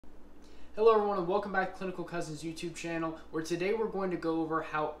Hello everyone and welcome back to Clinical Cousins YouTube channel, where today we're going to go over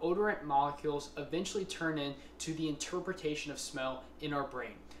how odorant molecules eventually turn into the interpretation of smell in our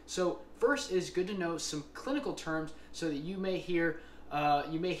brain. So first, it is good to know some clinical terms so that you may hear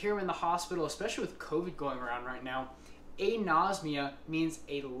them in the hospital, especially with COVID going around right now. Anosmia means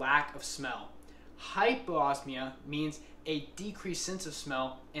a lack of smell. Hyposmia means a decreased sense of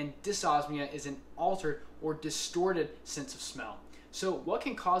smell, and dysosmia is an altered or distorted sense of smell. So what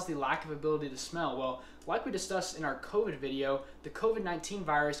can cause the lack of ability to smell? Well, like we discussed in our COVID video, the COVID-19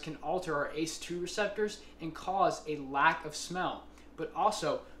 virus can alter our ACE2 receptors and cause a lack of smell. But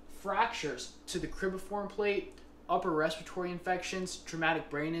also, fractures to the cribriform plate, upper respiratory infections, traumatic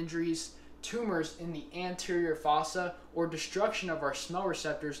brain injuries, tumors in the anterior fossa, or destruction of our smell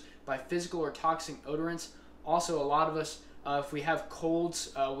receptors by physical or toxic odorants. Also, a lot of us, if we have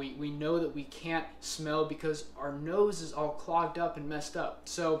colds, we know that we can't smell because our nose is all clogged up and messed up.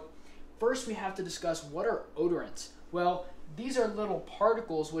 So first we have to discuss what are odorants. Well, these are little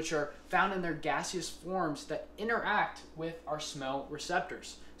particles which are found in their gaseous forms that interact with our smell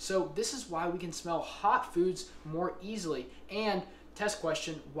receptors. So this is why we can smell hot foods more easily. And test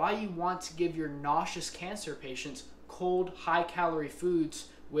question, why you want to give your nauseous cancer patients cold, high-calorie foods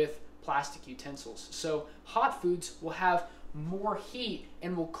with plastic utensils. So hot foods will have more heat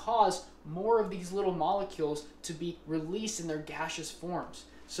and will cause more of these little molecules to be released in their gaseous forms.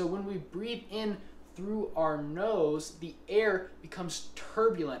 So when we breathe in through our nose, the air becomes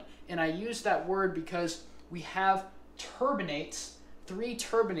turbulent. And I use that word because we have turbinates, 3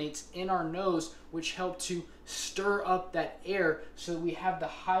 turbinates in our nose, which help to stir up that air so that we have the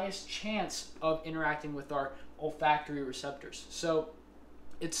highest chance of interacting with our olfactory receptors. So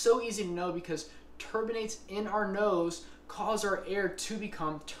it's so easy to know because turbinates in our nose cause our air to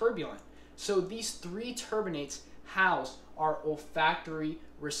become turbulent. So these 3 turbinates house our olfactory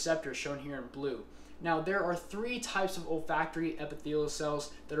receptors, shown here in blue. Now there are 3 types of olfactory epithelial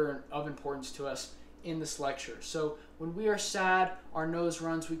cells that are of importance to us in this lecture. So when we are sad, our nose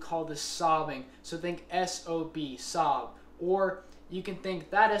runs, we call this sobbing. So think S-O-B, sob. Or you can think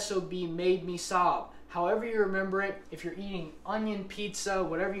that S-O-B made me sob. However you remember it, if you're eating onion pizza,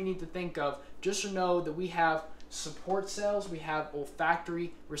 whatever you need to think of, just to know that we have support cells, we have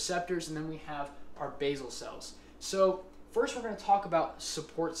olfactory receptors, and then we have our basal cells. So first we're going to talk about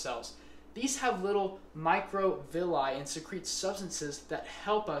support cells. These have little microvilli and secrete substances that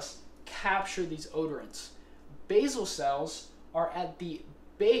help us capture these odorants. Basal cells are at the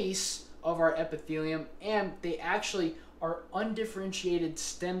base of our epithelium, and they actually are undifferentiated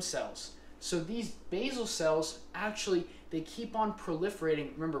stem cells. So these basal cells actually, they keep on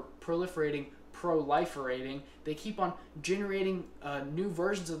proliferating. Remember, proliferating. They keep on generating new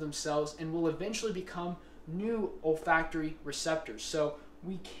versions of themselves and will eventually become new olfactory receptors. So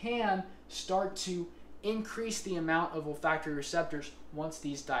we can start to increase the amount of olfactory receptors once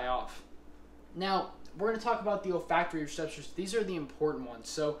these die off. Now, we're going to talk about the olfactory receptors. These are the important ones.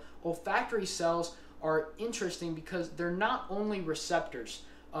 So olfactory cells are interesting because they're not only receptors,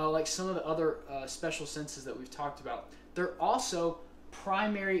 like some of the other special senses that we've talked about. They're also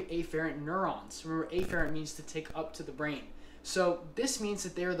primary afferent neurons. Remember, afferent means to take up to the brain. So this means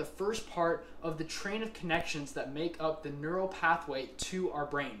that they are the first part of the train of connections that make up the neural pathway to our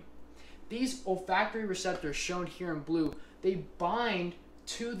brain. These olfactory receptors, shown here in blue, they bind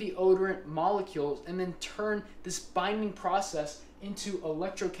to the odorant molecules and then turn this binding process into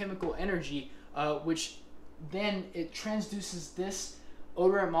electrochemical energy, which then it transduces this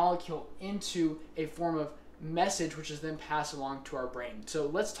odorant molecule into a form of message, which is then passed along to our brain. So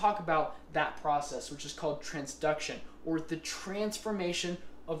let's talk about that process, which is called transduction, or the transformation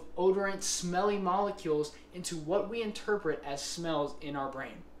of odorant, smelly molecules into what we interpret as smells in our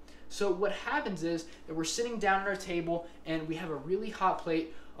brain. So what happens is that we're sitting down at our table and we have a really hot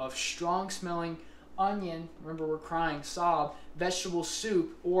plate of strong smelling onion, remember we're crying, sob, vegetable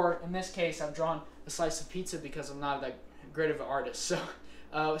soup, or in this case I've drawn a slice of pizza because I'm not that great of an artist.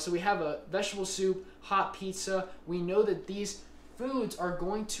 So we have a vegetable soup, hot pizza. We know that these foods are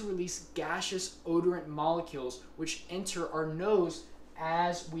going to release gaseous odorant molecules which enter our nose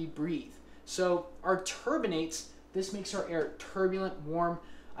as we breathe. So our turbinates, this makes our air turbulent, warm.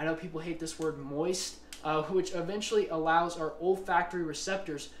 I know people hate this word, moist, which eventually allows our olfactory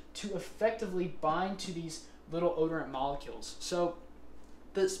receptors to effectively bind to these little odorant molecules. So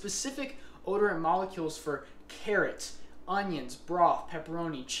the specific odorant molecules for carrots, onions, broth,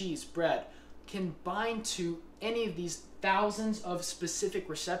 pepperoni, cheese, bread can bind to any of these thousands of specific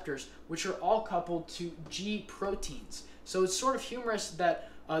receptors, which are all coupled to G proteins. So it's sort of humorous that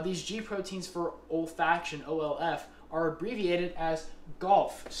these G proteins for olfaction, OLF, are abbreviated as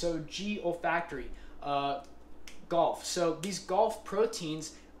GOLF, so G olfactory, GOLF. So these GOLF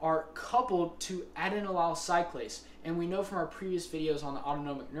proteins are coupled to adenylyl cyclase, and we know from our previous videos on the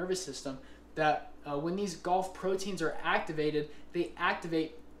autonomic nervous system that when these GOLF proteins are activated, they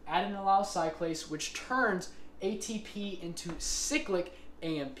activate adenylyl cyclase, which turns ATP into cyclic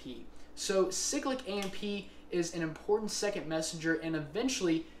AMP. So cyclic AMP is an important second messenger, and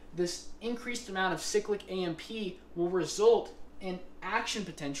eventually this increased amount of cyclic AMP will result in action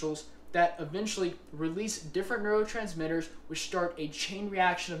potentials that eventually release different neurotransmitters, which start a chain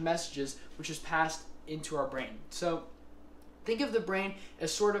reaction of messages which is passed into our brain. So think of the brain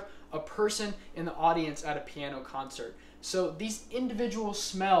as sort of a person in the audience at a piano concert. So these individual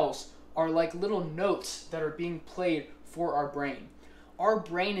smells are like little notes that are being played for our brain. Our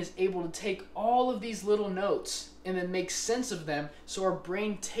brain is able to take all of these little notes and then make sense of them, so our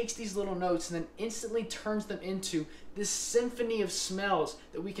brain takes these little notes and then instantly turns them into this symphony of smells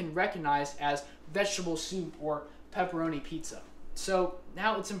that we can recognize as vegetable soup or pepperoni pizza. So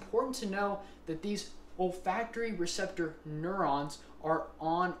now it's important to know that these olfactory receptor neurons are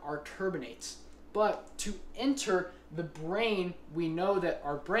on our turbinates. But to enter the brain, we know that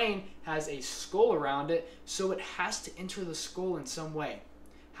our brain has a skull around it, so it has to enter the skull in some way.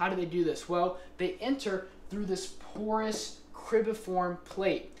 How do they do this? Well, they enter through this porous cribriform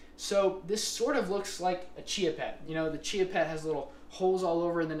plate. So this sort of looks like a chia pet. You know, the chia pet has little holes all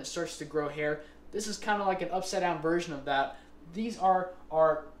over and then it starts to grow hair. This is kind of like an upside down version of that. These are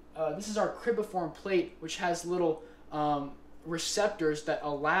this is our cribriform plate, which has little receptors that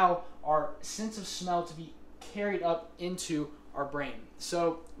allow our sense of smell to be carried up into our brain.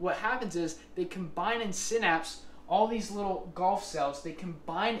 So what happens is they combine in synapse, all these little golf cells, they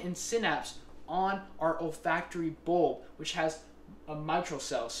combine in synapse on our olfactory bulb, which has a mitral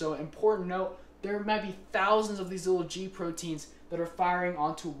cell. So important note, there might be thousands of these little G proteins that are firing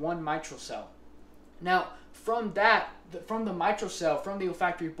onto one mitral cell. Now, from the mitral cell, from the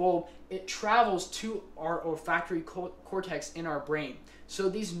olfactory bulb, it travels to our olfactory cortex in our brain. So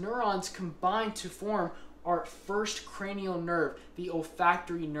these neurons combine to form our first cranial nerve, the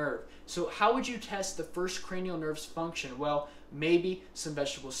olfactory nerve. So how would you test the first cranial nerve's function? Well, maybe some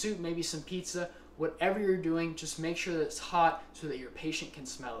vegetable soup, maybe some pizza, whatever you're doing, just make sure that it's hot so that your patient can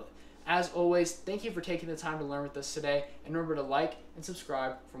smell it. As always, thank you for taking the time to learn with us today, and remember to like and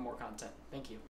subscribe for more content. Thank you.